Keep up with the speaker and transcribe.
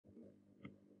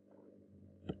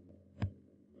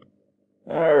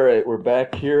All right, we're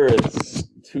back here. It's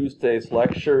Tuesday's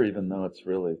lecture, even though it's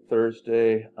really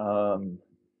Thursday.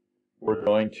 We're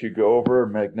going to go over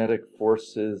magnetic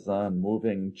forces on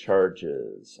moving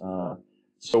charges. In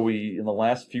the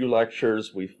last few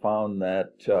lectures, we found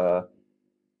that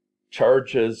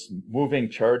moving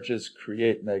charges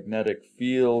create magnetic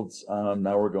fields.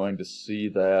 Now we're going to see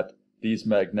that these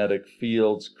magnetic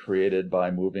fields created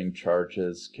by moving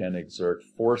charges can exert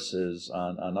forces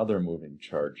on other moving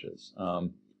charges.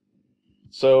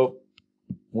 So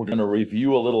we're going to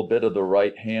review a little bit of the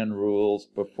right-hand rules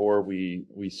before we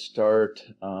start.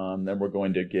 Then we're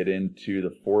going to get into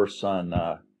the force on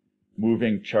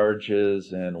moving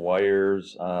charges and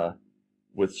wires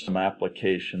with some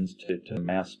applications to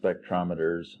mass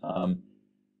spectrometers.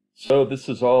 So this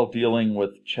is all dealing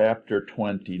with Chapter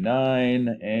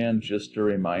 29, and just a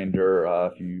reminder,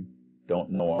 if you don't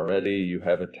know already, you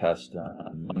have a test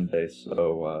on Monday,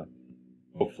 so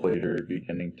hopefully you're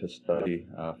beginning to study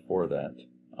for that.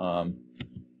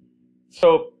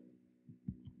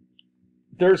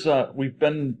 We've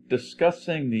been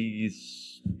discussing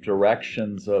these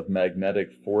directions of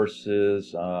magnetic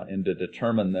forces, and to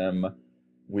determine them,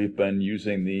 we've been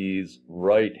using these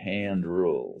right-hand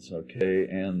rules, okay?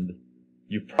 And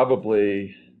you've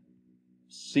probably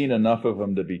seen enough of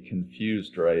them to be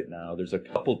confused right now. There's a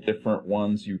couple different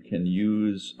ones you can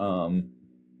use, and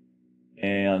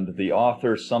the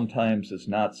author sometimes is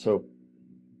not so,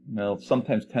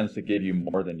 sometimes tends to give you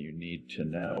more than you need to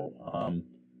know.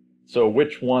 So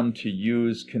which one to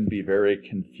use can be very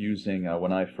confusing.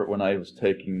 When I was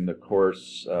taking the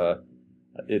course,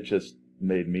 it just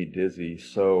made me dizzy.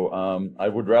 So I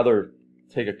would rather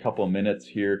take a couple minutes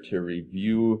here to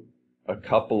review a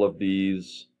couple of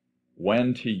these,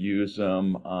 when to use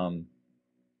them, and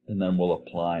then we'll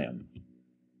apply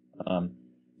them.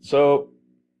 So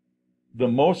the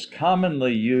most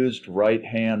commonly used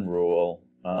right-hand rule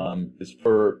is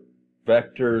for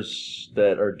vectors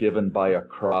that are given by a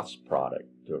cross product,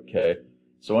 okay?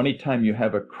 So anytime you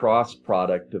have a cross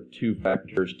product of two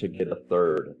vectors to get a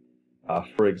third.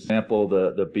 For example,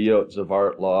 the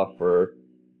Biot-Savart law for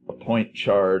a point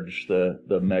charge,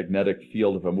 the magnetic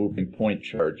field of a moving point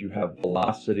charge, you have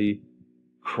velocity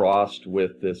crossed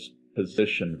with this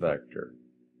position vector.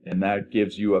 And that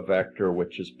gives you a vector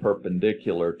which is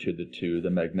perpendicular to the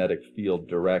magnetic field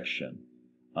direction.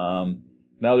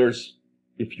 Now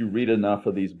if you read enough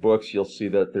of these books, you'll see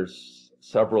that there's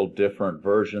several different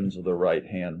versions of the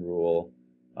right-hand rule.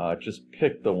 Just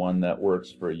pick the one that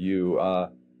works for you.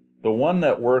 The one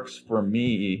that works for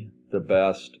me the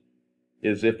best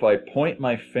is if I point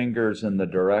my fingers in the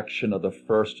direction of the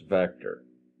first vector.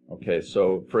 Okay,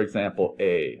 so for example,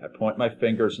 A. I point my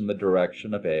fingers in the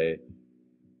direction of A.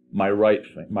 My right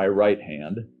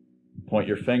hand. Point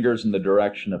your fingers in the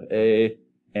direction of A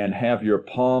and have your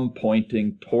palm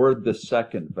pointing toward the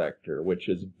second vector, which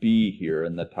is B here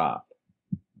in the top.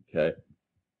 Okay?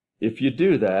 If you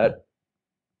do that,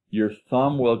 your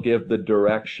thumb will give the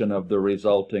direction of the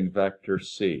resulting vector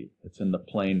C. It's in the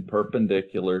plane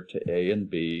perpendicular to A and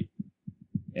B,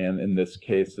 and in this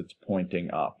case it's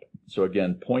pointing up. So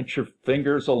again, point your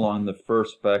fingers along the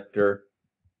first vector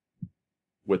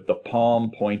with the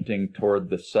palm pointing toward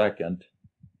the second,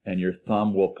 and your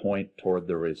thumb will point toward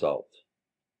the result.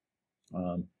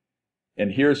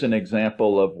 And here's an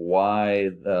example of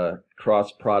why the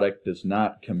cross product is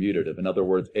not commutative. In other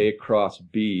words, A cross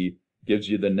B gives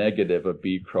you the negative of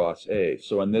B cross A.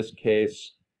 So in this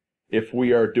case, if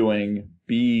we are doing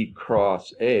B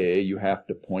cross A, you have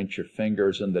to point your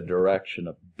fingers in the direction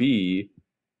of B,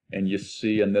 and you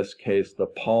see in this case the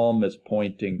palm is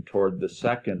pointing toward the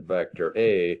second vector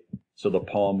A, so the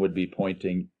palm would be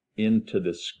pointing into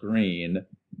the screen,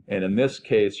 and in this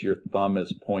case your thumb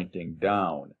is pointing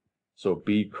down, so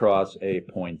B cross A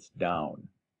points down.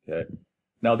 Okay.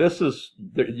 Now this is,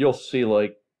 you'll see,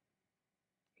 like,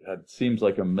 it seems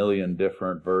like a million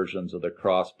different versions of the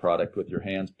cross product with your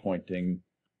hands pointing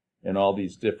in all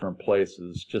these different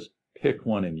places. Just pick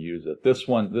one and use it. This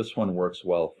one works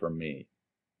well for me.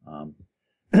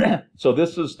 So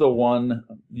this is the one,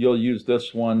 you'll use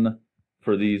this one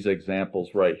for these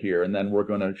examples right here, and then we're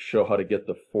going to show how to get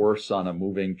the force on a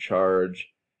moving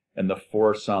charge and the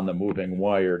force on the moving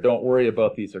wire. Don't worry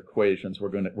about these equations, we're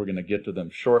going to get to them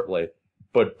shortly,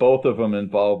 but both of them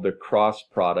involve the cross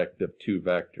product of two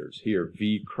vectors. Here,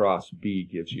 V cross B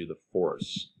gives you the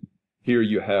force. Here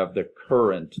you have the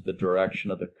current, the direction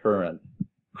of the current,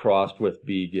 crossed with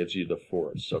B gives you the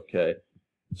force, okay?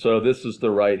 So this is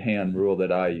the right-hand rule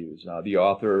that I use. The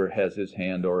author has his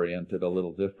hand oriented a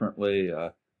little differently.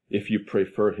 If you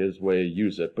prefer his way,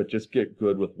 use it, but just get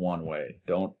good with one way.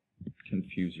 Don't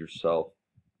confuse yourself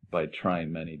by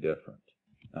trying many different.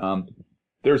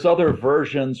 There's other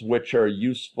versions which are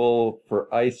useful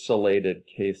for isolated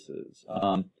cases.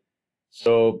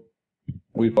 So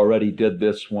we've already did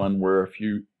this one where if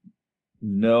you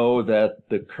know that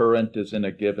the current is in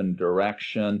a given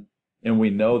direction and we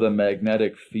know the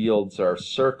magnetic fields are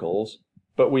circles,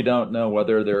 but we don't know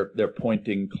whether they're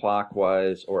pointing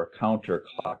clockwise or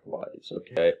counterclockwise,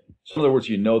 okay? So in other words,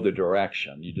 you know the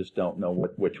direction, you just don't know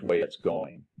which way it's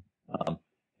going.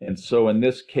 And so in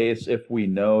this case, if we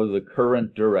know the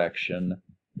current direction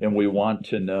and we want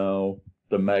to know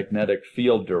the magnetic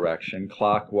field direction,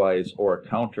 clockwise or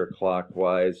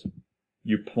counterclockwise,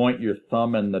 you point your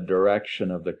thumb in the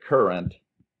direction of the current,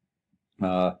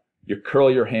 you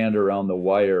curl your hand around the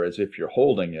wire as if you're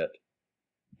holding it,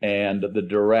 and the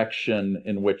direction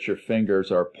in which your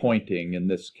fingers are pointing, in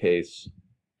this case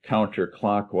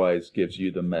counterclockwise, gives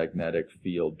you the magnetic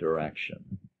field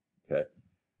direction. Okay.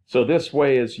 So this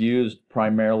way is used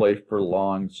primarily for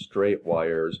long straight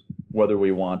wires, whether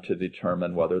we want to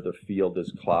determine whether the field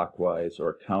is clockwise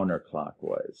or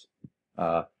counterclockwise.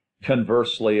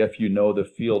 Conversely, if you know the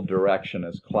field direction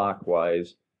is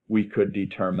clockwise, we could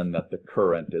determine that the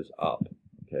current is up,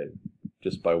 okay,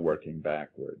 just by working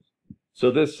backwards.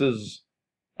 So this is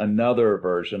another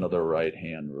version of the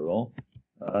right-hand rule.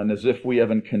 And as if we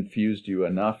haven't confused you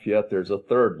enough yet, there's a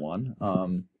third one.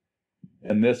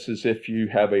 And this is if you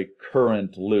have a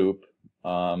current loop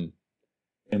and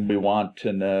we want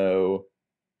to know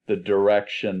the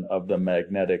direction of the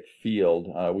magnetic field.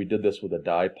 We did this with a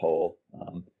dipole.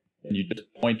 And you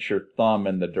just point your thumb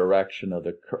in the direction of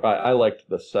the current. I liked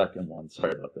the second one.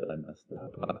 Sorry about that. I messed it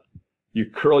up. You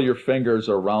curl your fingers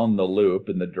around the loop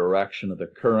in the direction of the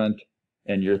current,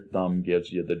 and your thumb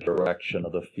gives you the direction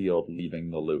of the field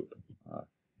leaving the loop.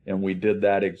 And we did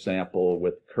that example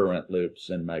with current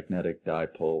loops and magnetic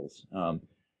dipoles.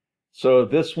 So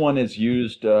this one is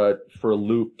used for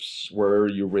loops where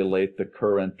you relate the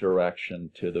current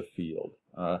direction to the field.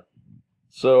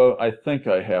 So I think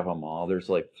I have them all. There's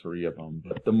like 3 of them,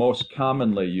 but the most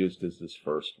commonly used is this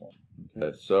first one.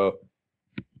 Okay, so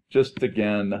just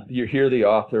again, you hear the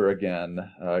author again,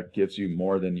 gives you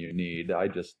more than you need.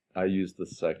 I use the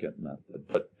second method,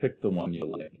 but pick the one you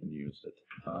like and use it.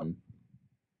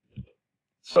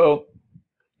 So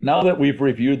now that we've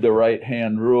reviewed the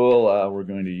right-hand rule, we're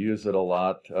going to use it a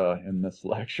lot in this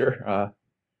lecture.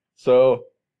 So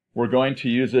we're going to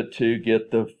use it to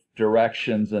get the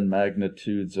directions and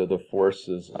magnitudes of the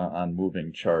forces on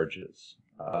moving charges.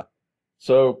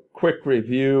 So quick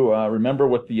review, remember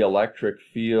with the electric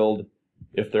field,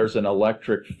 if there's an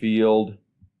electric field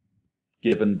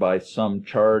given by some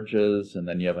charges and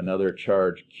then you have another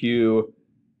charge Q,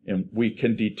 and we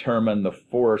can determine the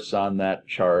force on that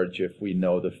charge if we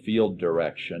know the field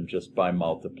direction just by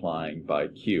multiplying by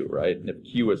Q, right? And if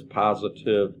Q is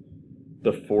positive,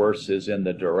 the force is in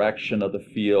the direction of the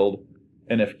field.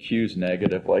 And if Q is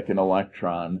negative, like an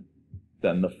electron,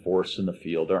 then the force and the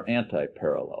field are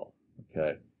anti-parallel.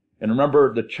 Okay? And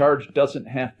remember, the charge doesn't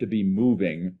have to be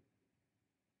moving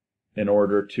in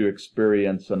order to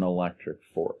experience an electric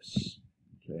force.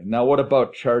 Okay? Now, what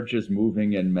about charges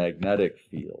moving in magnetic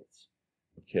fields?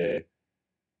 Okay?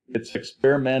 It's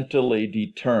experimentally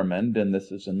determined, and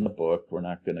this is in the book, we're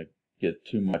not going to get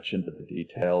too much into the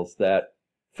details, that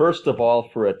first of all,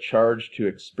 for a charge to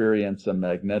experience a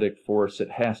magnetic force,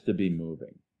 it has to be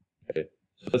moving. Okay?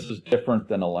 So this is different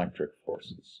than electric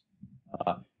forces.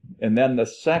 And then the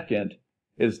second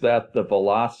is that the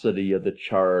velocity of the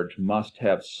charge must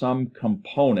have some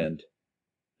component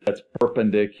that's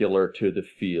perpendicular to the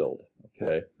field.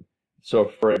 Okay? So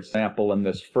for example, in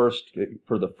this for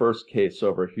the first case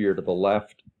over here to the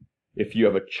left, if you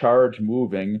have a charge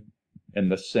moving in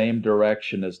the same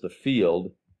direction as the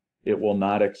field, it will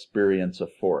not experience a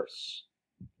force.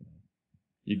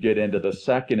 You get into the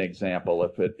second example,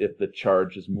 if the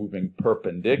charge is moving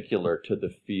perpendicular to the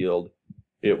field,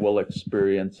 it will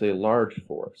experience a large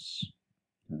force.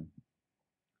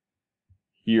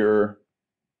 Here,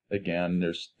 again,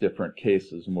 there's different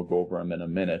cases, and we'll go over them in a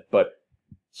minute. But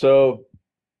so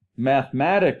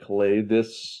mathematically,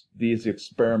 these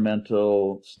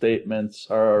experimental statements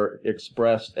are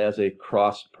expressed as a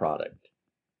cross product.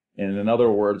 And in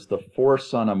other words, the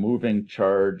force on a moving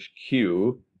charge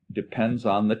Q depends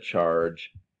on the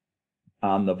charge,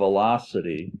 on the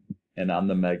velocity, and on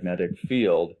the magnetic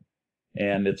field.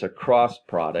 And it's a cross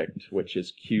product, which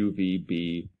is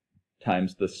QVB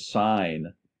times the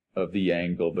sine of the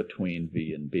angle between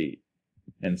V and B.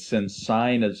 And since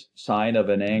sine of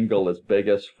an angle is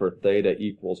biggest for theta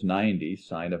equals 90,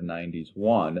 sine of 90 is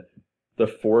 1, the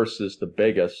force is the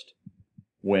biggest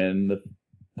when the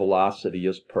velocity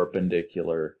is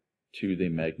perpendicular to the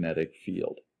magnetic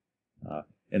field.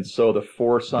 And so the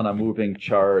force on a moving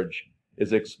charge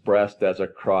is expressed as a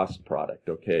cross product,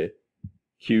 okay?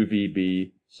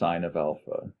 QVB sine of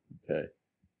alpha, okay?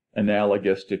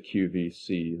 Analogous to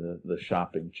QVC, the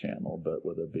shopping channel, but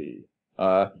with a B.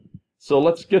 So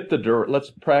let's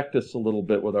practice a little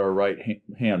bit with our right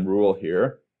hand rule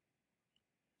here.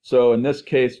 So in this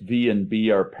case, V and B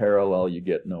are parallel, you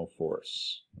get no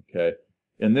force, okay?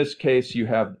 In this case, you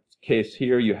have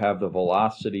the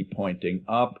velocity pointing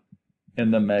up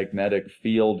and the magnetic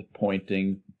field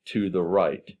pointing to the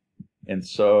right. And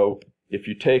so if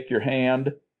you take your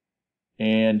hand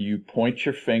and you point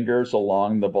your fingers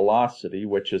along the velocity,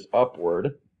 which is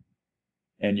upward,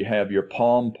 and you have your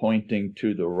palm pointing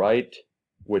to the right,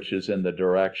 which is in the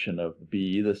direction of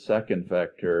B, the second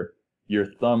vector, your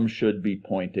thumb should be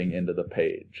pointing into the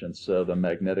page. And so the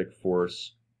magnetic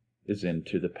force is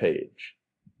into the page.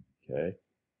 Okay.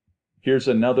 Here's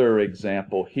another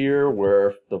example here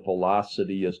where the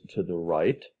velocity is to the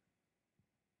right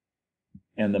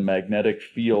and the magnetic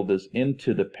field is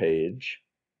into the page.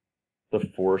 The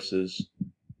force is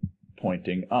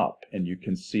pointing up, and you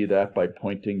can see that by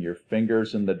pointing your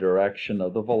fingers in the direction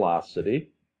of the velocity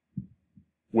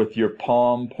with your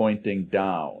palm pointing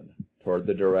down toward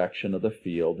the direction of the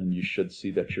field, and you should see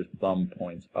that your thumb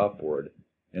points upward,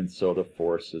 and so the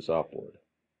force is upward.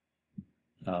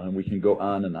 And we can go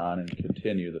on and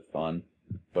continue the fun,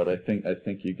 but I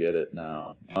think you get it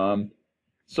now.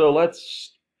 So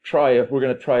let's try it. We're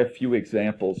going to try a few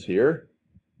examples here.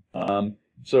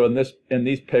 So in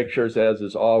these pictures, as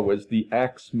is always, the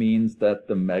X means that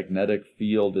the magnetic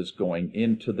field is going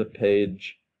into the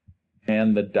page,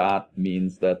 and the dot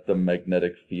means that the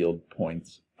magnetic field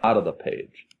points out of the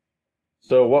page.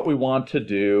 So what we want to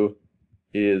do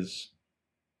is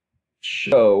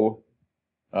show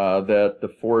that the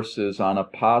forces on a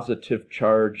positive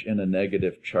charge and a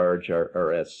negative charge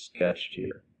are as sketched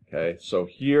here. Okay, so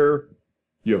here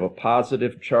you have a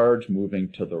positive charge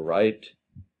moving to the right.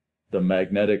 The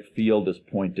magnetic field is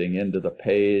pointing into the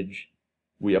page.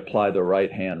 We apply the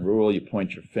right-hand rule. You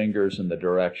point your fingers in the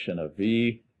direction of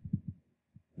V,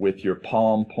 with your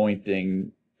palm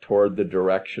pointing toward the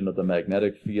direction of the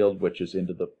magnetic field, which is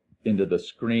into the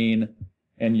screen,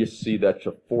 and you see that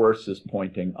the force is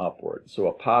pointing upward. So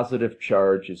a positive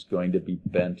charge is going to be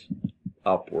bent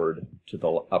upward to the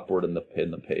upward in the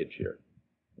page here,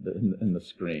 in the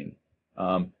screen.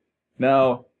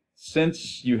 Now,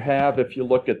 since you have, if you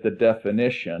look at the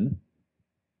definition,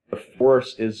 the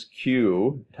force is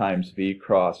Q times V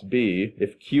cross B.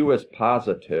 If Q is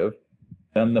positive,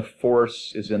 then the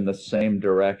force is in the same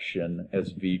direction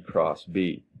as V cross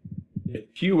B.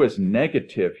 If Q is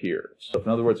negative here, so in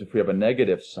other words, if we have a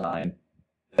negative sign,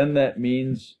 then that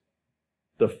means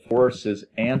the force is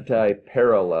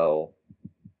anti-parallel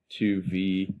to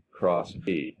V cross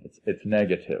B. It's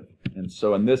negative. And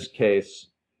so in this case,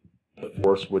 the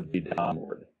force would be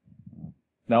downward.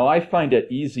 Now I find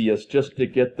it easiest just to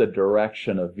get the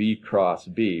direction of V cross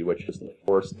B, which is the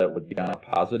force that would be on a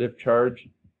positive charge.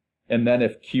 And then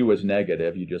if Q is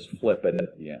negative, you just flip it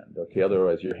at the end. Okay,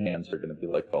 otherwise your hands are going to be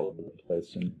like all over the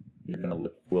place and you're going to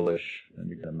look foolish and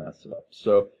you're going to mess it up.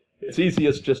 So it's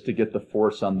easiest just to get the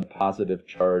force on the positive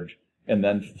charge and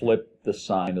then flip the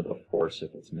sign of the force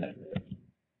if it's negative.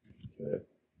 Okay.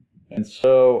 And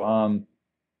so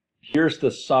here's the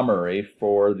summary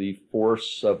for the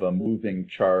force of a moving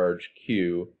charge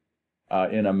Q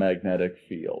in a magnetic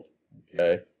field.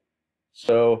 Okay,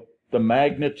 so the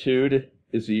magnitude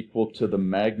is equal to the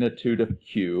magnitude of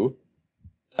Q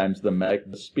times the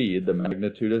speed, the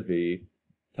magnitude of V,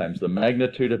 times the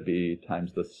magnitude of B,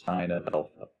 times the sine of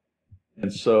alpha.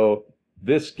 And so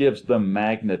this gives the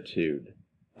magnitude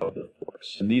of the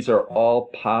force. And these are all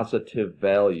positive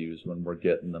values when we're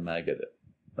getting the negative.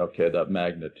 Okay, that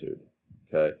magnitude.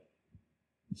 Okay.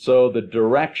 So the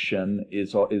direction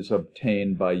is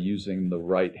obtained by using the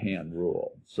right-hand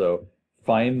rule. So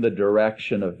find the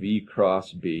direction of V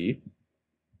cross B.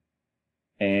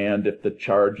 And if the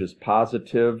charge is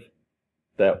positive,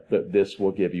 this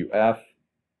will give you F.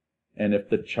 And if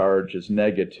the charge is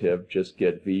negative, just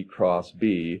get V cross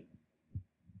B,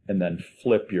 and then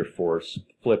flip your force,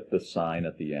 flip the sign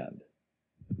at the end.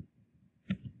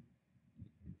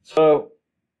 So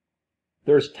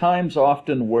there's times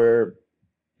often where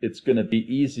it's going to be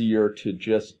easier to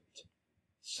just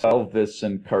solve this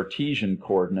in Cartesian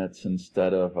coordinates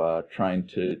instead of trying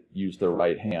to use the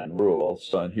right-hand rule.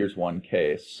 So here's one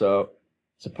case. So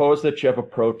suppose that you have a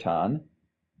proton,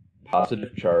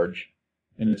 positive charge,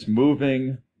 and it's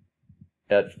moving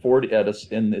at 40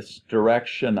 in this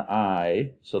direction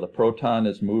I. So the proton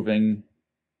is moving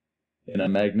in a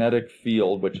magnetic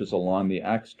field which is along the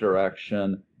x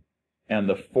direction, and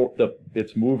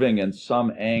it's moving in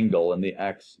some angle in the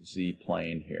xz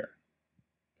plane here.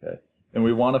 Okay, and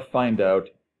we want to find out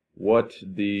what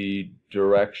the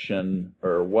direction,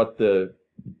 or what the,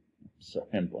 sorry,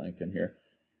 I'm blanking here,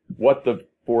 what the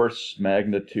force,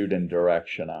 magnitude, and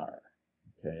direction are.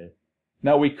 Okay,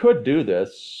 now we could do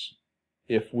this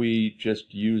if we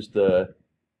just use the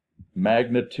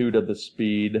magnitude of the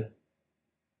speed,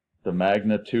 the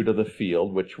magnitude of the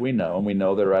field, which we know, and we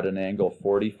know they're at an angle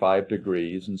 45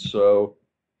 degrees, and so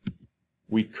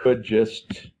we could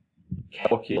just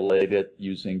calculate it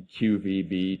using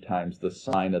QVB times the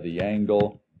sine of the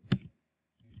angle.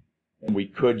 And we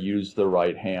could use the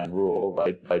right-hand rule,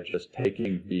 right, by just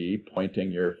taking V,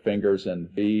 pointing your fingers in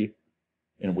V,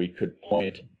 and we could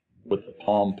point with the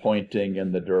palm pointing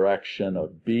in the direction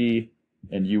of B,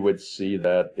 and you would see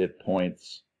that it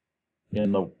points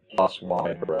in the plus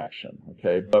y direction.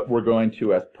 Okay, but we're going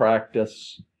to, as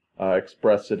practice,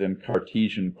 express it in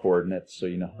Cartesian coordinates, so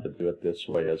you know how to do it this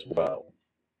way as well.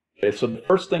 Okay, so the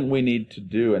first thing we need to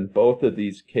do in both of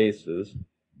these cases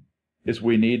is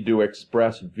we need to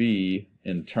express V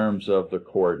in terms of the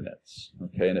coordinates.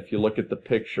 Okay, and if you look at the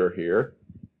picture here,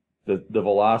 the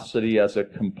velocity as a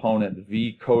component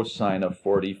V cosine of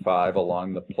 45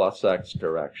 along the plus x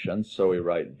direction, so we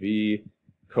write V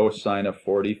cosine of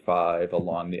 45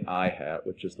 along the I hat,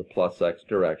 which is the plus x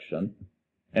direction,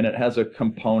 and it has a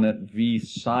component V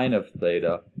sine of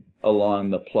theta along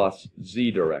the plus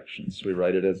z direction, so we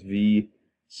write it as V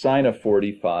sine of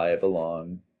 45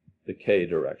 along the k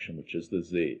direction, which is the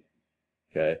z.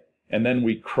 Okay, and then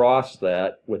we cross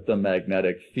that with the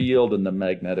magnetic field, and the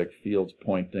magnetic field's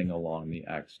pointing along the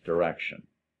x direction.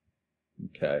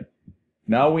 Okay,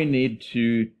 now we need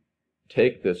to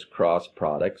take this cross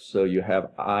product, so you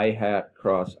have I hat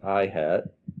cross I hat,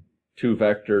 two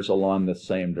vectors along the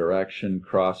same direction,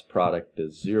 cross product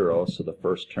is 0, so the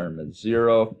first term is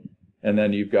 0, and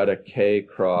then you've got a k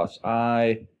cross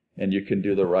I, and you can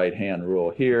do the right-hand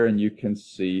rule here, and you can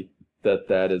see that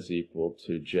that is equal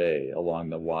to j along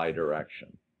the y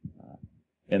direction.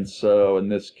 And so in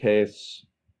this case,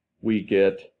 we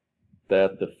get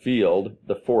that the field,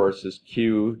 the force, is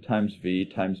q times v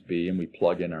times b, and we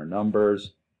plug in our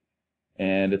numbers,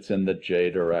 and it's in the j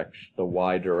direction, the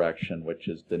y direction, which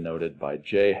is denoted by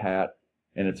j hat,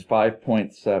 and it's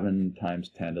 5.7 times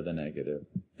 10 to the negative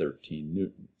 13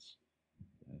 newtons.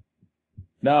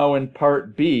 Now in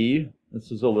part B,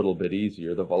 this is a little bit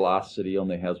easier. The velocity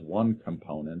only has one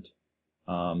component.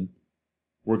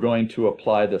 We're going to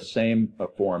apply the same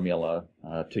formula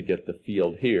to get the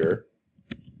field here.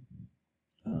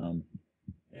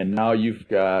 And now you've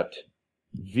got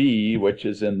V, which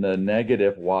is in the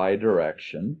negative y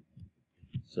direction.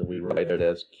 So we write it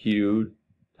as Q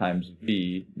times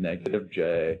V negative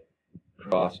j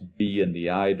cross B in the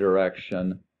I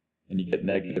direction. And you get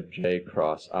negative j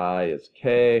cross I is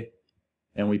k.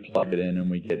 And we plug it in, and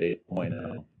we get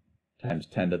 8.0 times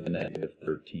 10 to the negative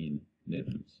 13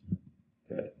 newtons.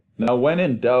 Okay. Now, when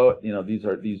in doubt, you know,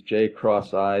 these j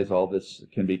cross i's, all this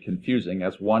can be confusing.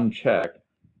 As one check,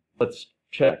 let's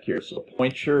check here. So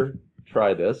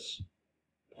try this.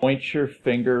 Point your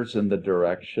fingers in the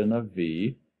direction of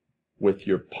V with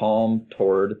your palm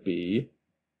toward B,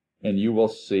 and you will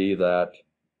see that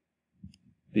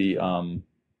the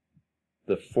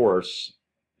force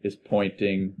is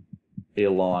pointing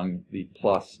along the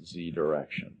plus z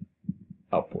direction,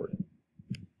 upward.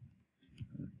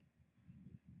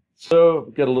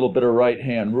 So get a little bit of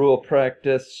right-hand rule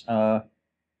practice.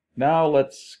 Now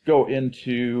let's go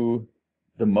into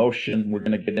the motion. We're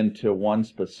going to get into one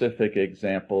specific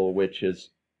example, which is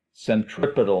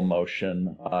centripetal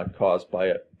motion caused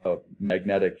by a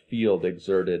magnetic field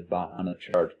exerted on a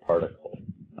charged particle.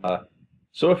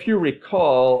 So if you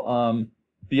recall,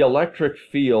 the electric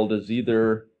field is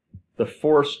either the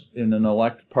force in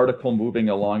an particle moving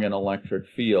along an electric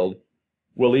field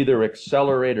will either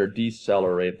accelerate or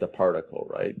decelerate the particle,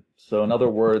 right? So in other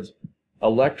words,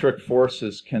 electric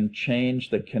forces can change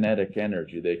the kinetic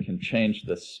energy. They can change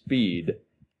the speed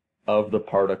of the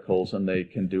particles, and they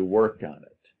can do work on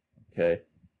it, okay?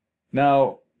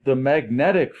 Now, the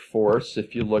magnetic force,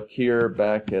 if you look here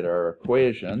back at our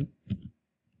equation,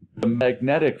 the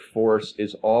magnetic force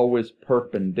is always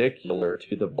perpendicular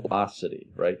to the velocity,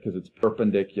 right? Because it's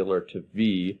perpendicular to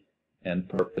V and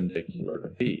perpendicular to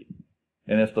V.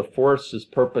 And if the force is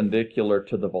perpendicular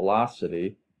to the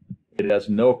velocity,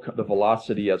 the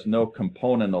velocity has no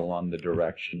component along the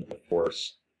direction of the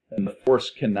force, and the force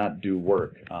cannot do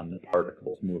work on the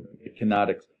particles moving. It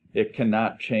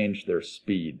cannot change their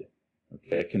speed.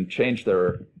 Okay, it can change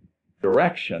their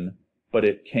direction, but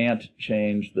it can't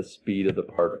change the speed of the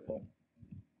particle.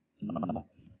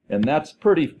 And that's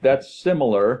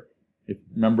similar. If you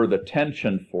remember the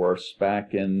tension force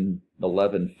back in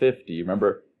 1150,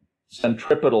 remember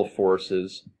centripetal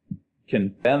forces can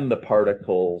bend the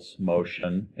particle's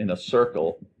motion in a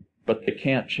circle, but they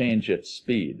can't change its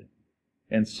speed.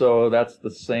 And so that's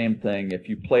the same thing. If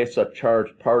you place a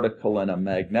charged particle in a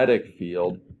magnetic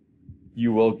field,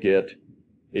 you will get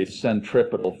a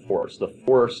centripetal force. The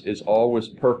force is always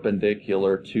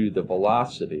perpendicular to the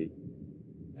velocity,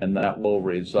 and that will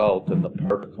result in the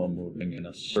particle moving in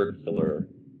a circular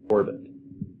orbit.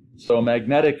 So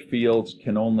magnetic fields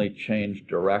can only change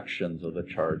directions of the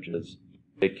charges.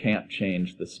 They can't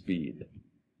change the speed.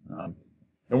 And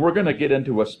we're going to get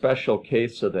into a special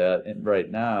case of that right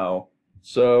now.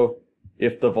 So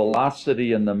if the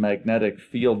velocity and the magnetic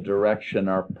field direction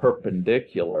are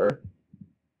perpendicular,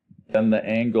 then the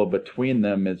angle between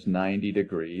them is 90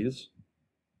 degrees,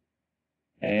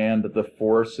 and the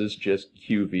force is just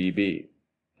QVB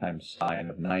times sine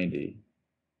of 90.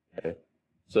 Okay?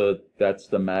 So that's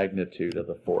the magnitude of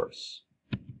the force.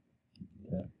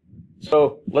 Okay.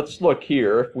 So let's look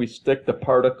here. If we stick the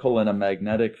particle in a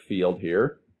magnetic field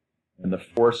here, and the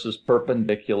force is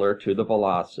perpendicular to the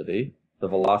velocity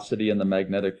and the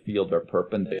magnetic field are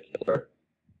perpendicular.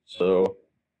 So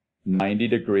 90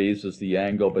 degrees is the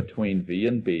angle between V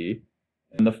and B,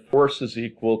 and the force is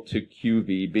equal to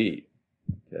QVB.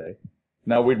 Okay.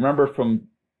 Now we remember from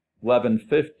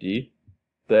 1150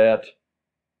 that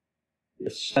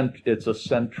it's a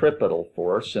centripetal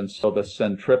force, and so the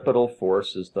centripetal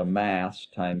force is the mass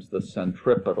times the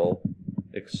centripetal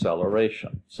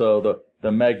acceleration. So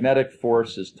the magnetic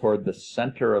force is toward the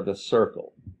center of the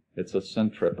circle. It's a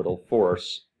centripetal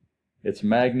force. Its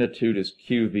magnitude is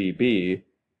QVB,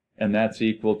 and that's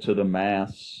equal to the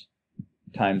mass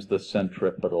times the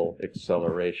centripetal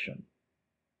acceleration.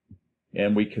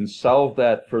 And we can solve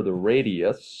that for the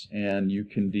radius, and you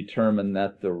can determine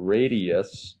that the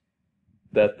radius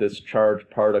that this charged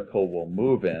particle will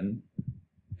move in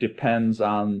depends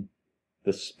on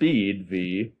the speed,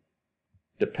 V,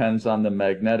 depends on the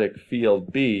magnetic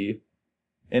field, B,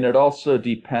 and it also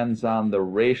depends on the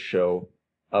ratio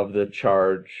of the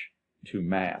charge to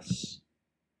mass.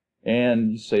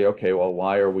 And you say, okay, well,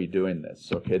 why are we doing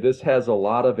this? Okay, this has a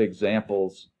lot of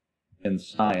examples in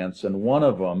science, and one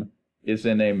of them is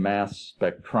in a mass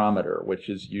spectrometer, which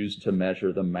is used to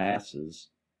measure the masses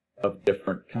of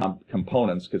different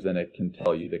components, because then it can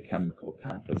tell you the chemical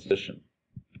composition.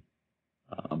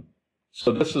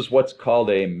 So this is what's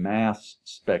called a mass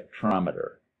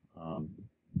spectrometer.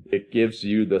 It gives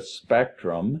you the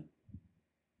spectrum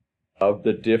of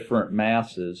the different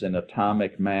masses in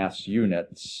atomic mass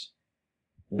units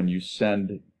when you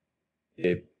send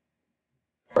a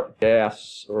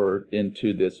gas or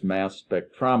into this mass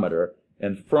spectrometer,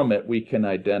 and from it we can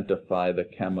identify the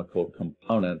chemical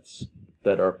components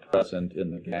that are present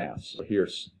in the gas. So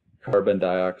here's carbon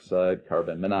dioxide,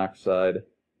 carbon monoxide,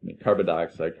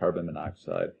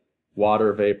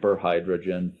 water vapor,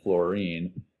 hydrogen,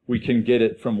 fluorine. We can get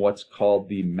it from what's called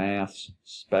the mass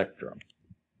spectrum.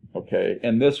 Okay,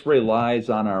 and this relies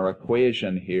on our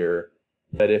equation here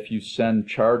that if you send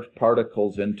charged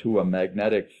particles into a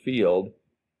magnetic field,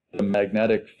 the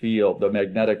magnetic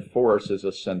force is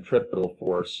a centripetal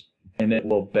force, and it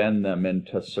will bend them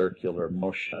into circular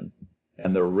motion.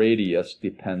 And the radius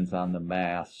depends on the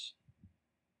mass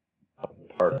of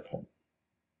the particle.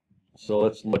 So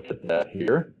let's look at that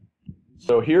here.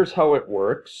 So here's how it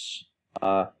works.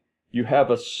 You have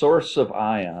a source of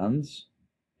ions,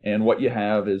 and what you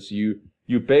have is you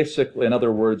basically, in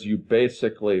other words, you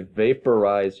basically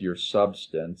vaporize your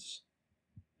substance,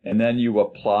 and then you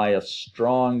apply a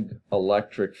strong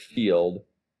electric field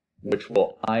which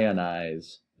will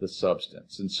ionize the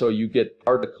substance. And so you get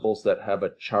particles that have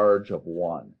a charge of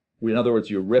 1. In other words,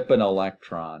 you rip an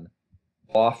electron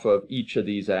off of each of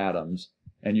these atoms,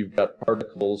 and you've got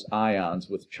particles, ions,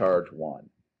 with charge 1.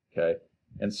 Okay?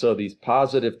 And so these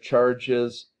positive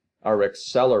charges are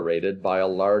accelerated by a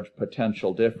large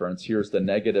potential difference. Here's the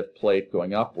negative plate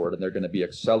going upward, and they're going to be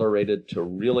accelerated to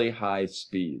really high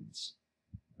speeds.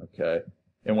 Okay?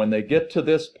 And when they get to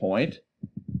this point,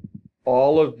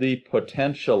 all of the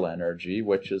potential energy,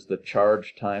 which is the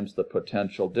charge times the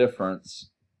potential difference,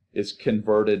 is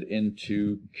converted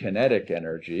into kinetic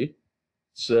energy.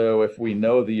 So if we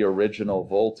know the original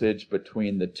voltage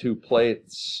between the two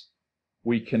plates,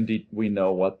 we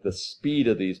know what the speed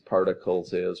of these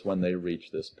particles is when they reach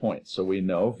this point. So we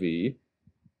know V,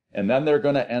 and then they're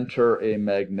going to enter a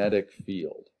magnetic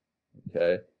field.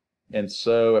 Okay? And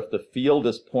so if the field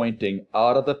is pointing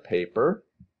out of the paper,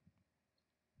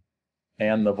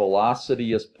 and the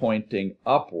velocity is pointing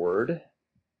upward,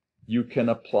 you can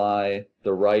apply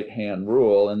the right-hand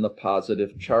rule, and the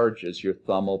positive charges, your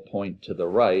thumb will point to the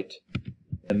right,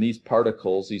 and these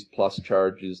particles, these plus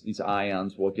charges, these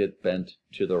ions will get bent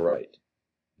to the right.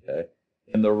 Okay?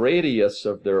 In the radius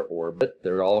of their orbit,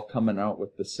 they're all coming out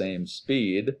with the same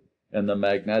speed, and the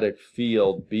magnetic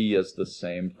field B is the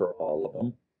same for all of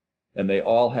them. And they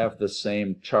all have the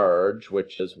same charge,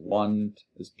 which is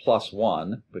plus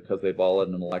 1, because they've all had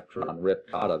an electron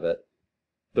ripped out of it.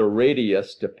 The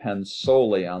radius depends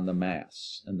solely on the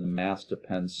mass, and the mass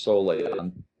depends solely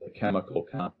on the chemical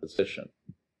composition.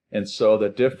 And so the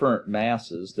different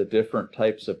masses, the different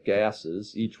types of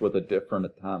gases, each with a different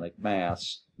atomic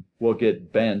mass, will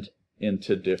get bent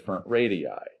into different radii.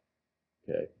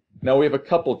 Okay. Now we have a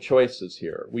couple choices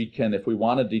here. We can, if we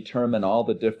want to determine all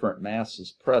the different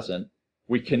masses present,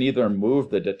 we can either move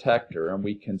the detector and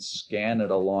we can scan it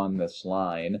along this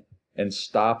line and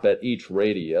stop at each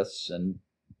radius and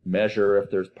measure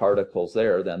if there's particles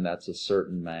there, then that's a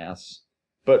certain mass.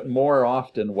 But more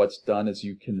often what's done is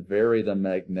you can vary the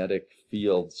magnetic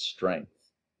field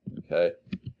strength. Okay?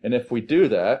 And if we do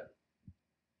that,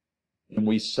 and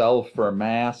we solve for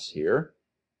mass here,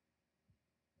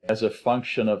 as a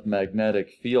function of magnetic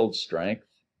field strength,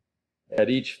 at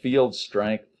each field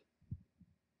strength,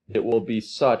 it will be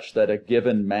such that a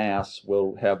given mass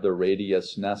will have the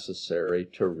radius necessary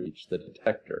to reach the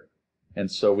detector.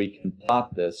 And so we can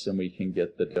plot this and we can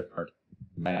get the different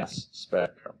mass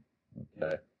spectrum.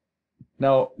 Okay.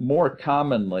 Now, more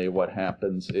commonly what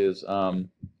happens is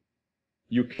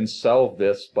you can solve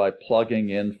this by plugging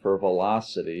in for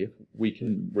velocity. We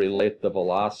can relate the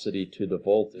velocity to the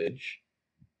voltage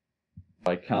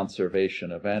by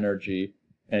conservation of energy,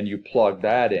 and you plug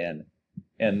that in,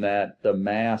 and that the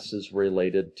mass is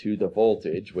related to the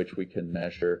voltage, which we can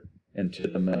measure, and to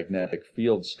the magnetic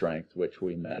field strength, which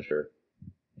we measure,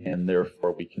 and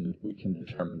therefore we can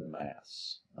determine the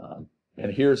mass.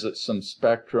 And here's some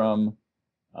spectrum.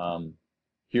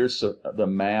 Here's the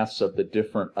mass of the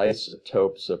different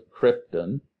isotopes of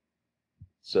krypton.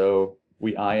 So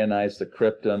we ionize the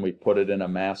krypton, we put it in a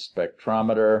mass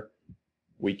spectrometer,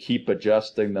 we keep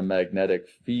adjusting the magnetic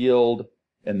field,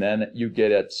 and then you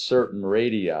get at certain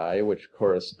radii, which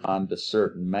correspond to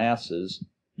certain masses,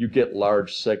 you get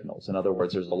large signals. In other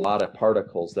words, there's a lot of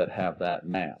particles that have that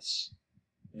mass.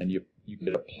 And you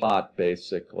get a plot,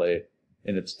 basically,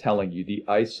 and it's telling you the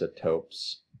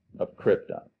isotopes of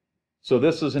krypton. So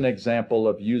this is an example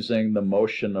of using the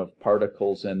motion of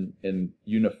particles in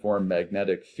uniform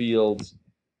magnetic fields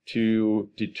to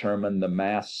determine the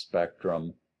mass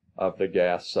spectrum of the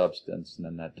gas substance, and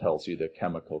then that tells you the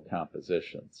chemical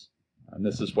compositions. And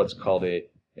this is what's called a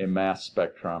mass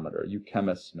spectrometer. You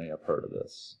chemists may have heard of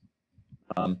this.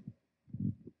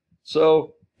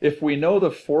 So if we know the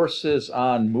forces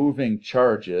on moving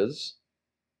charges,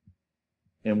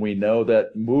 and we know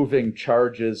that moving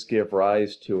charges give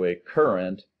rise to a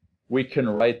current, we can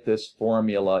write this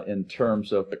formula in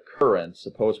terms of the current.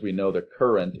 Suppose we know the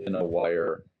current in a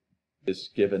wire is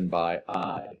given by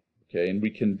I. Okay, and we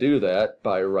can do that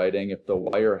by writing, if the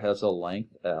wire has a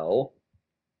length L,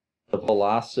 the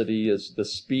velocity is, the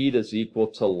speed is equal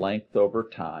to length over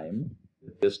time.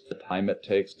 This is the time it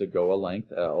takes to go a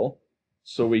length L.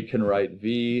 So we can write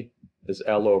V is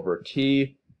L over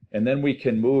T, and then we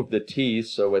can move the T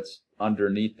so it's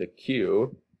underneath the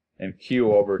Q, and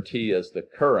Q over T is the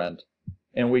current,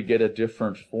 and we get a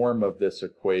different form of this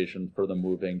equation for the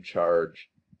moving charge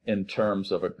in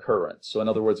terms of a current. So in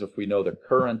other words, if we know the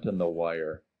current in the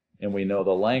wire and we know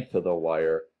the length of the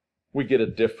wire, we get a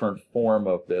different form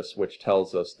of this, which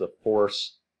tells us the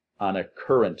force on a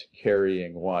current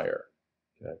carrying wire.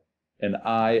 Okay. And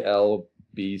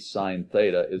ILB sine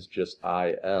theta is just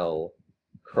IL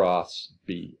cross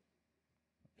B.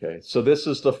 Okay, so this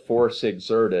is the force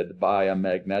exerted by a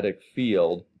magnetic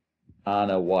field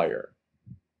on a wire.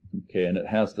 Okay, and it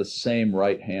has the same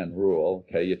right-hand rule.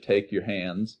 Okay, you take your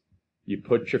hands, you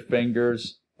put your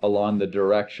fingers along the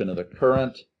direction of the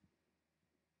current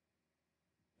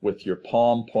with your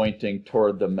palm pointing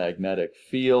toward the magnetic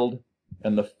field,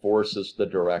 and the force is the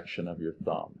direction of your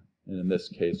thumb. And in this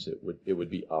case, it would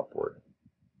be upward.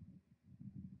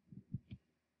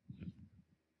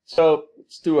 So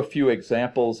let's do a few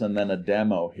examples and then a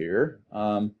demo here.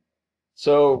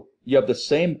 So you have the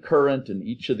same current in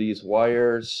each of these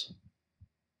wires,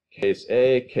 case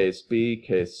A, case B,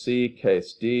 case C,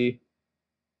 case D.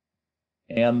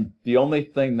 And the only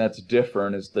thing that's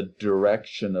different is the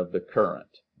direction of the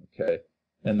current. Okay?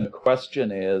 And the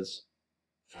question is,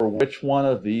 for which one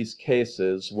of these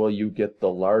cases will you get the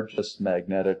largest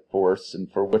magnetic force,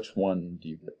 and for which one do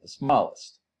you get the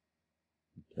smallest?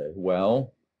 Okay,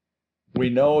 well, we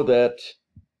know that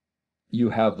you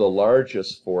have the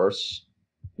largest force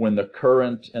when the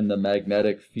current and the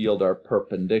magnetic field are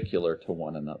perpendicular to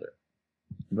one another,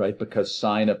 right? Because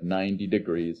sine of 90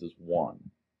 degrees is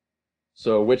 1.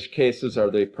 So which cases are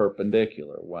they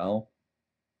perpendicular? Well,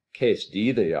 case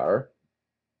D they are.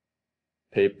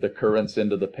 Tape the currents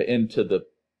into the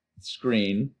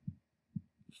screen.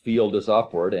 Field is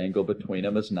upward, angle between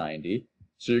them is 90.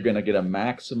 So you're going to get a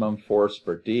maximum force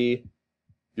for D.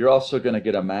 You're also going to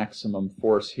get a maximum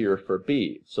force here for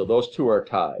B. So those two are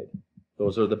tied.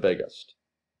 Those are the biggest.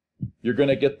 You're going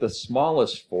to get the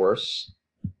smallest force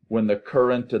when the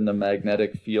current and the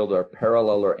magnetic field are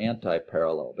parallel or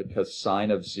anti-parallel, because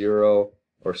sine of 0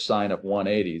 or sine of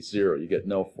 180 is 0. You get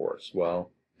no force.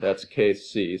 Well, that's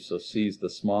case C, so C is the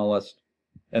smallest,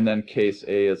 and then case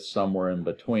A is somewhere in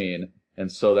between,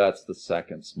 and so that's the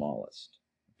second smallest.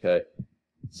 Okay,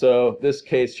 so this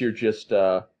case you're just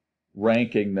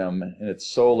ranking them, and it's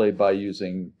solely by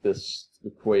using this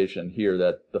equation here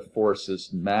that the force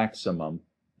is maximum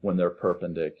when they're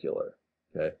perpendicular.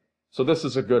 Okay, so this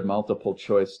is a good multiple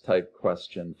choice type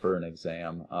question for an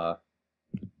exam.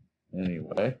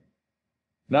 Anyway,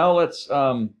 now let's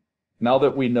now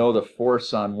that we know the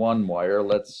force on one wire,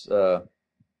 let's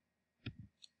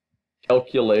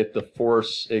calculate the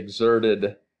force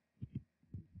exerted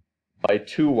by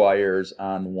two wires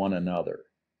on one another.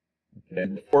 Okay,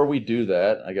 and before we do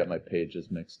that, I got my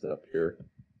pages mixed up here.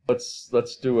 Let's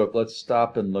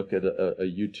stop and look at a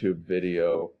YouTube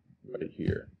video right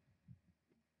here.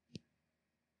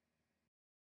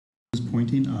 Is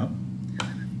pointing up,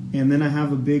 and then I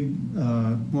have a big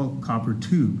well, copper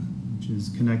tube which is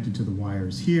connected to the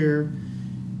wires here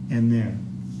and there.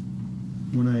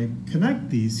 When I connect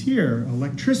these here,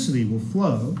 electricity will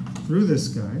flow through this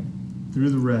guy, through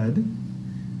the red,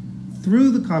 through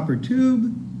the copper tube,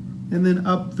 and then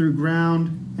up through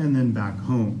ground, and then back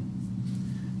home.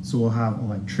 So we'll have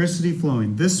electricity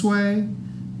flowing this way,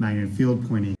 magnetic field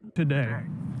pointing today.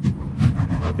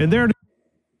 And they're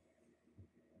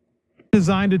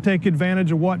designed to take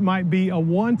advantage of what might be a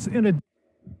once in a...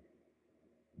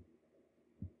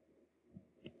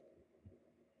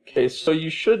 Okay, so you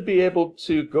should be able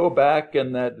to go back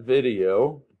in that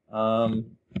video, and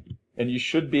you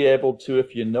should be able to,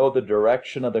 if you know the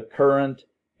direction of the current,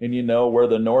 and you know where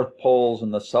the north poles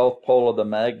and the south pole of the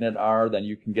magnet are, then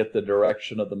you can get the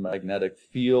direction of the magnetic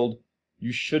field.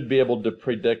 You should be able to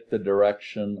predict the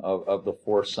direction of the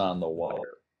force on the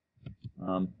wire.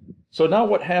 So now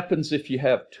what happens if you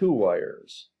have two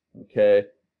wires? Okay,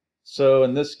 so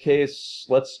in this case,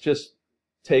 let's just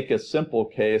take a simple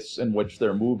case in which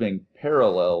they're moving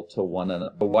parallel to one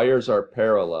another. The wires are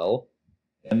parallel,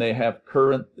 and they have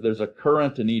current. There's a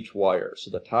current in each wire. So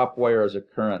the top wire has a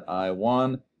current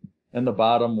I1, and the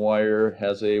bottom wire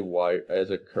has a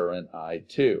current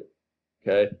I2.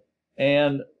 Okay,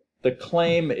 and the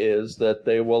claim is that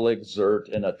they will exert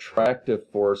an attractive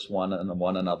force one on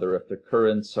one another if the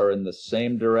currents are in the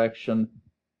same direction,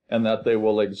 and that they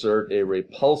will exert a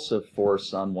repulsive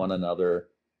force on one another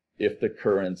if the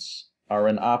currents are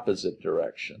in opposite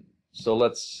direction. So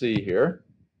let's see here.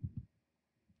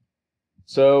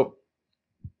 So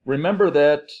remember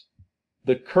that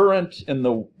the current in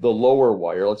the lower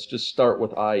wire, let's just start with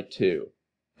I2.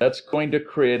 That's going to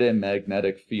create a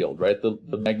magnetic field, right? The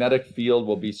magnetic field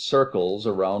will be circles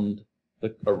around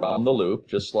the loop,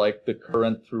 just like the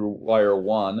current through wire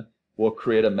 1 will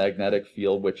create a magnetic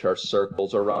field, which are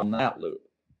circles around that loop.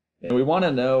 And we want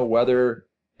to know whether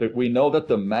that we know that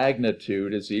the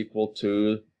magnitude is equal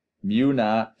to mu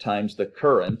naught times the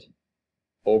current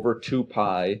over 2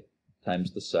 pi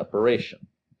times the separation.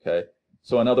 Okay,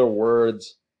 so in other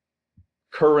words,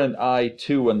 current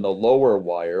I2 in the lower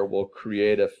wire will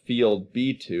create a field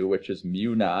B2, which is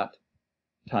mu naught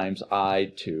times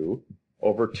I2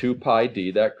 over 2 pi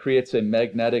d. That creates a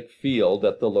magnetic field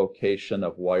at the location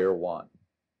of wire 1.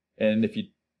 And if you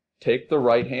take the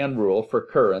right-hand rule for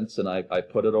currents, and I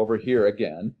put it over here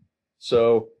again,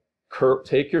 so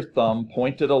take your thumb,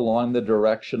 point it along the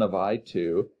direction of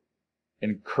I2,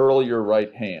 and curl your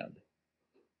right hand.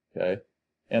 Okay,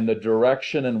 and the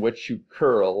direction in which you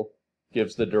curl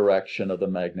gives the direction of the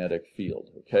magnetic field.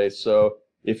 Okay, so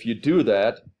if you do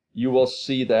that, you will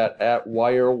see that at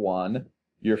wire 1,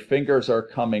 your fingers are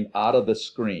coming out of the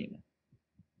screen.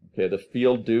 Okay, the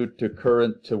field due to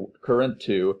current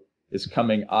 2 is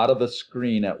coming out of the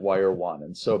screen at wire 1,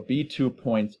 and so B2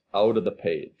 points out of the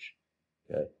page.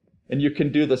 Okay, and you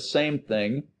can do the same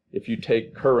thing if you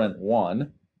take current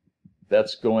 1,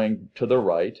 that's going to the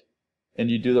right, and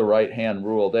you do the right-hand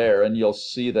rule there, and you'll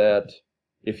see that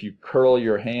if you curl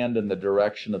your hand in the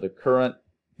direction of the current,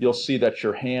 you'll see that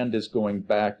your hand is going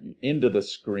back into the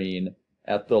screen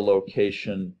at the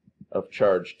location of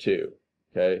charge 2,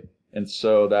 okay? And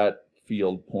so that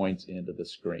field points into the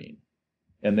screen.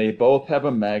 And they both have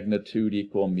a magnitude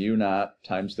equal mu naught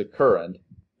times the current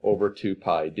over 2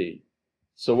 pi d.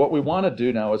 So what we want to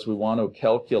do now is we want to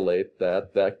calculate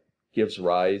that. That gives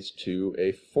rise to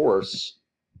a force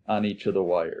on each of the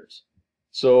wires.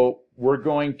 So we're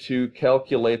going to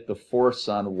calculate the force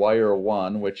on wire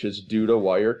 1, which is due to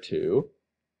wire 2,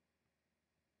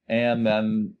 and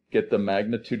then get the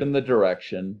magnitude and the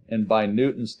direction. And by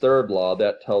Newton's third law,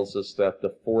 that tells us that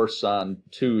the force on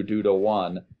 2 due to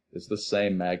 1 is the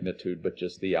same magnitude, but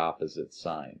just the opposite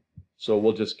sign. So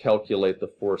we'll just calculate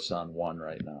the force on 1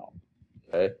 right now.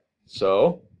 Okay,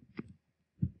 so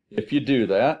if you do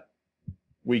that,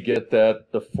 we get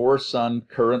that the force on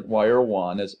current wire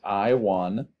 1 is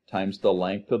I1 times the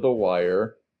length of the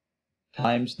wire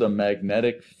times the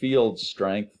magnetic field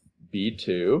strength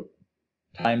B2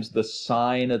 times the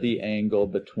sine of the angle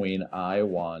between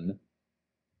I1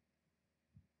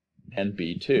 and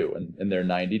B2. And they're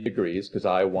 90 degrees because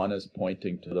I1 is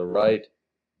pointing to the right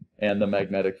and the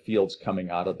magnetic field's coming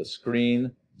out of the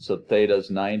screen. So theta is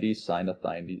 90, sine of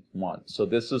 91. So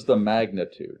this is the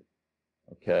magnitude,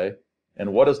 okay?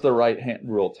 And what does the right-hand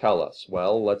rule tell us?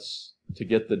 Well, to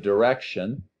get the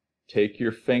direction, take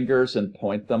your fingers and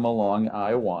point them along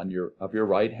I1 of your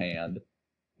right hand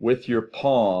with your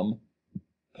palm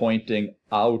pointing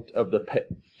out of the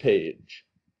page,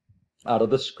 out of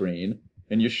the screen,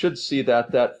 and you should see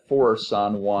that that force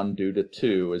on 1 due to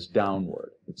 2 is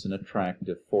downward. It's an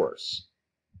attractive force.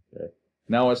 Okay.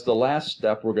 Now, as the last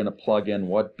step, we're going to plug in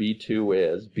what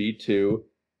B2 is. B2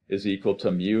 is equal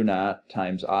to mu naught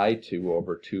times I2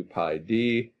 over 2 pi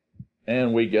d,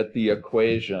 and we get the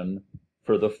equation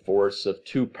for the force of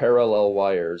two parallel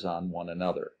wires on one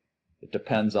another. It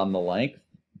depends on the length,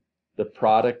 the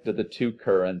product of the two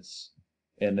currents,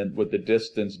 and then with the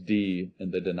distance d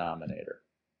in the denominator.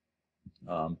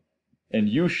 And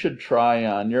you should try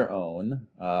on your own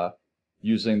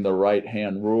using the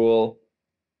right-hand rule,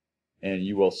 and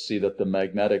you will see that the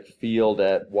magnetic field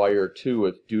at wire 2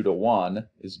 if due to 1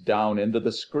 is down into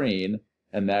the screen,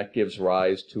 and that gives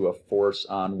rise to a force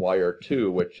on wire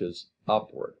 2 which is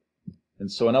upward.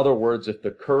 And so in other words, if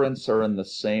the currents are in the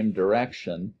same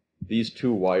direction, these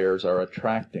two wires are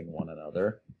attracting one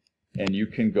another. And you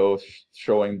can go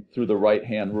showing through the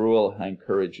right-hand rule. I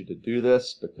encourage you to do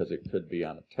this because it could be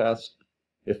on a test.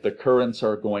 If the currents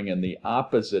are going in the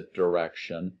opposite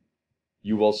direction,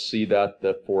 you will see that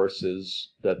the forces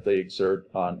that they exert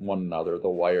on one another, the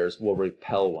wires, will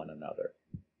repel one another.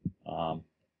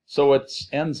 So it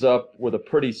ends up with a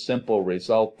pretty simple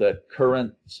result that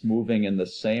currents moving in the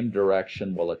same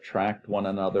direction will attract one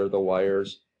another, the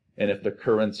wires, and if the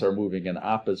currents are moving in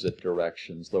opposite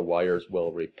directions, the wires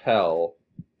will repel,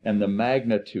 and the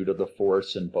magnitude of the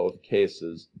force in both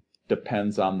cases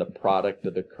depends on the product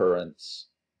of the currents,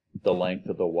 the length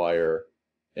of the wire,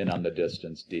 and on the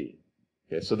distance d.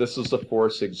 Okay, so this is the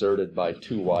force exerted by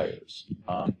two wires.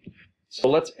 So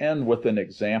let's end with an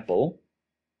example.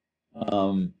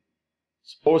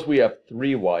 Suppose we have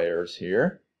three wires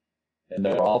here, and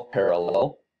they're all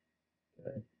parallel,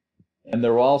 okay, and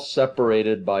they're all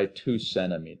separated by 2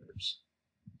 centimeters.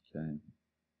 Okay,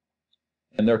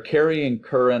 and they're carrying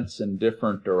currents in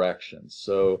different directions.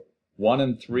 So 1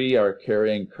 and 3 are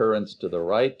carrying currents to the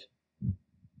right,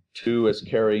 2 is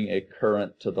carrying a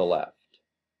current to the left.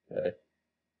 Okay,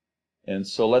 and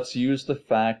so let's use the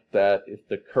fact that if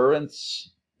the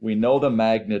currents, we know the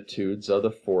magnitudes of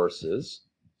the forces.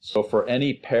 So for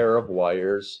any pair of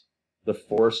wires, the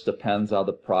force depends on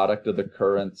the product of the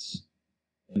currents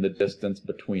and the distance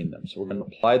between them. So we're going to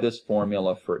apply this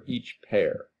formula for each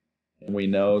pair. And we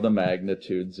know the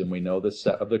magnitudes, and we know the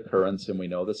set of the currents, and we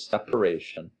know the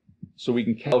separation. So we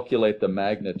can calculate the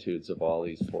magnitudes of all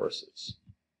these forces.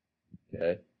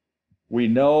 Okay. We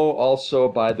know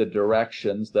also by the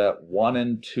directions that 1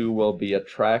 and 2 will be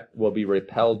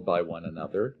repelled by one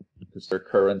another because their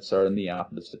currents are in the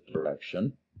opposite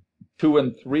direction. 2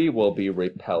 and 3 will be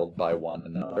repelled by one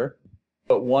another,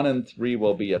 but 1 and 3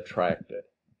 will be attracted.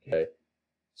 Okay,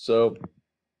 so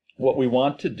what we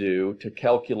want to do to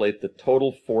calculate the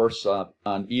total force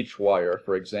on each wire,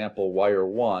 for example, wire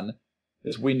 1,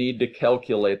 is we need to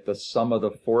calculate the sum of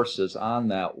the forces on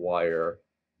that wire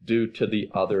due to the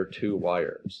other 2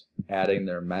 wires, adding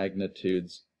their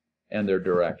magnitudes and their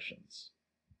directions.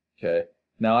 Okay.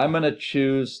 Now I'm going to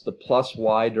choose the plus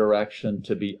y direction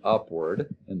to be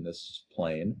upward in this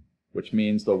plane, which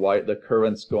means the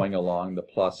current's going along the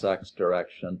plus x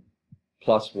direction,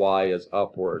 plus y is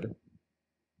upward.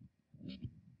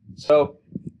 So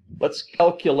Let's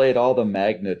calculate all the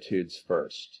magnitudes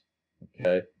first.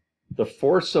 Okay, the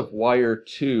force of wire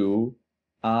 2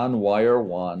 on wire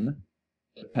 1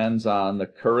 depends on the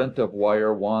current of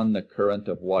wire 1, the current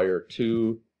of wire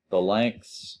 2, the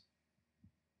lengths,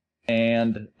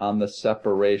 and on the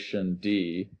separation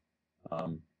D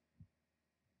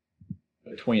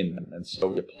between them. And so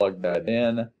we plug that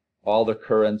in. All the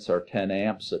currents are 10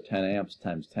 amps, so 10 amps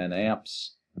times 10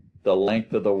 amps. The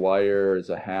length of the wire is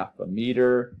 1/2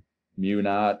 meter. Mu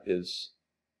naught is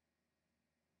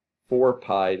 4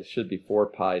 pi. It should be 4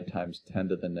 pi times 10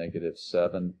 to the negative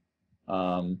 7.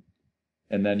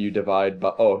 And then you divide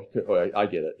by, oh, I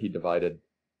get it. He divided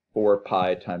 4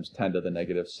 pi times 10 to the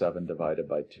negative 7 divided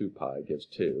by 2 pi gives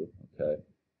 2. Okay.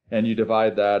 And you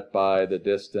divide that by the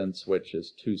distance, which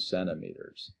is 2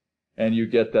 centimeters. And you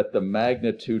get that the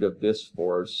magnitude of this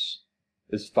force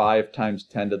is 5 times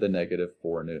 10 to the negative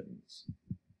 4 newtons.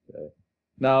 Okay.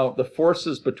 Now, the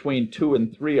forces between 2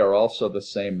 and 3 are also the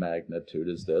same magnitude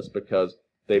as this because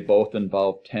they both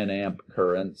involve 10 amp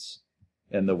currents,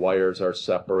 and the wires are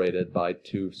separated by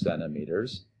 2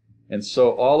 centimeters. And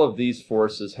so all of these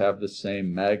forces have the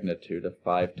same magnitude of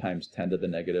 5 times 10 to the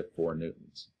negative 4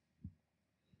 newtons.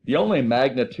 The only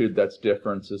magnitude that's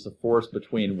different is the force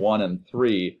between 1 and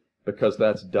 3, because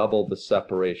that's double the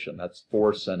separation. That's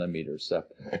 4 centimeters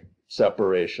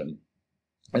separation.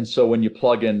 And so when you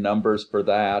plug in numbers for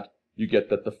that, you get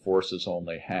that the force is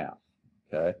only half.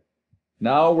 Okay.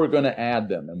 Now we're going to add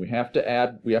them, and we have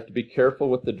to be careful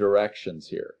with the directions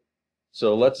here.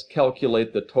 So let's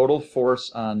calculate the total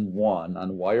force on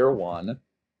wire 1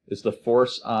 is the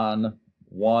force on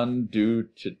 1 due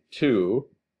to 2,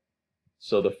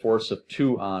 so the force of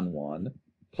 2 on 1,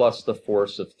 plus the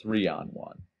force of 3 on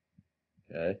 1.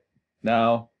 Okay.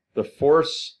 Now, the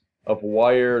force of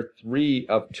wire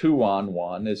 2 on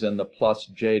 1 is in the plus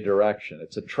J direction.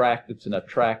 It's an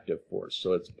attractive force,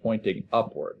 so it's pointing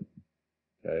upward.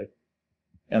 Okay.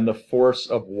 And the force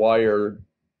of wire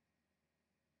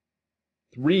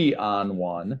 3 on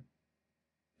 1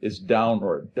 is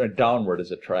downward. Downward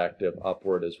is attractive,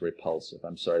 upward is repulsive.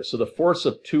 I'm sorry. So the force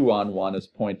of 2 on 1 is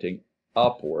pointing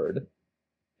upward.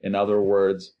 In other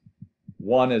words,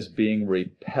 1 is being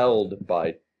repelled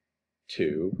by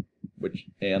 2,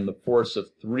 and the force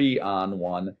of 3 on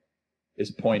 1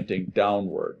 is pointing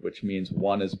downward, which means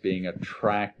 1 is being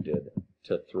attracted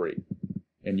to 3.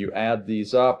 And you add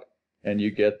these up, and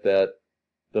you get that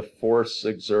the force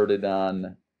exerted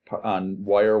on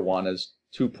wire 1 is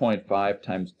 2.5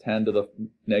 times 10 to the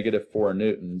negative 4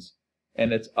 newtons,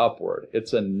 and it's upward.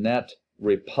 It's a net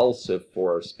repulsive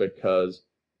force because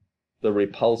the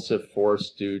repulsive force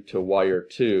due to wire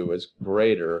 2 is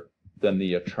greater than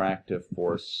the attractive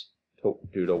force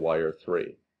due to wire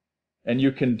 3. And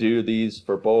you can do these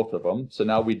for both of them. So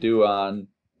now we do on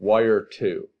wire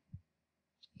 2.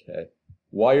 Okay.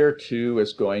 Wire 2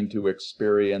 is going to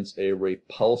experience a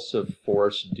repulsive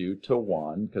force due to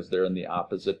 1 because they're in the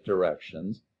opposite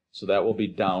directions. So that will be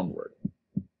downward.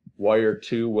 Wire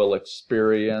 2 will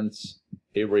experience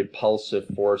a repulsive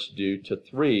force due to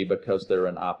 3 because they're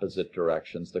in opposite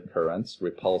directions, the currents.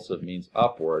 Repulsive means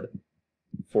upward.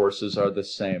 Forces are the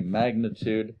same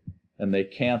magnitude, and they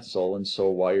cancel, and so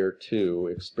wire 2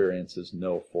 experiences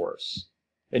no force.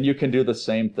 And you can do the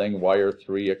same thing. Wire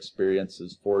 3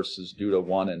 experiences forces due to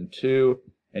 1 and 2,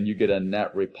 and you get a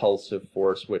net repulsive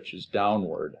force, which is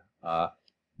downward.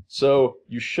 So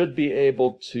you should be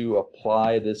able to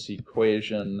apply this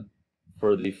equation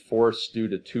for the force due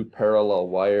to 2 parallel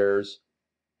wires,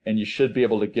 and you should be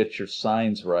able to get your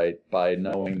signs right by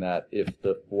knowing that if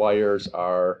the wires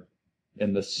are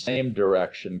in the same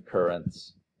direction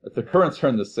if the currents are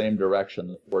in the same direction,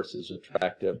 the force is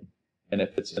attractive, and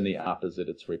if it's in the opposite,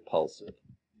 it's repulsive.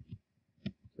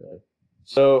 Okay.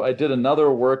 So I did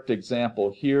another worked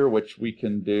example here, which we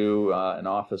can do in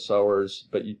office hours,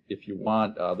 but if you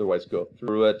want, otherwise go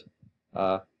through it.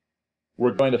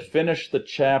 We're going to finish the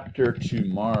chapter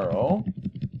tomorrow,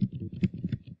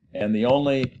 and the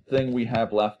only thing we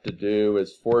have left to do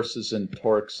is forces and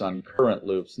torques on current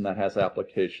loops, and that has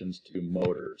applications to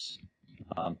motors.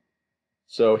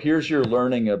 So here's your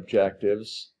learning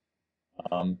objectives.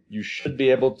 You should be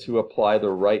able to apply the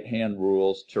right-hand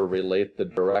rules to relate the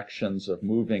directions of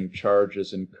moving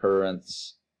charges and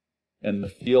currents and the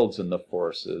fields and the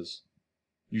forces.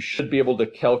 You should be able to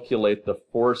calculate the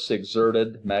force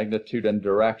exerted, magnitude, and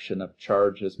direction of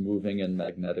charges moving in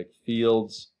magnetic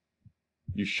fields.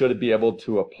 You should be able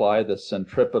to apply the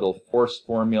centripetal force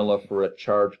formula for a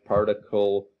charged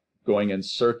particle going in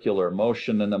circular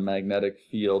motion in a magnetic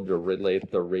field to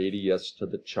relate the radius to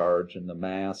the charge and the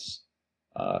mass.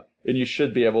 And you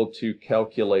should be able to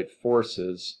calculate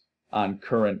forces on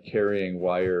current carrying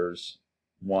wires,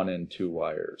 1 and 2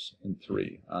 wires, and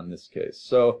 3 on this case.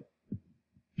 So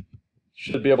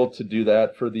should be able to do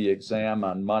that for the exam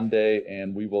on Monday,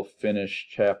 and we will finish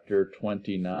chapter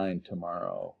 29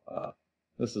 tomorrow.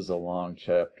 This is a long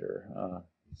chapter,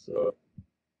 so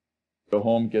go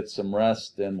home, get some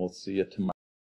rest, and we'll see you tomorrow.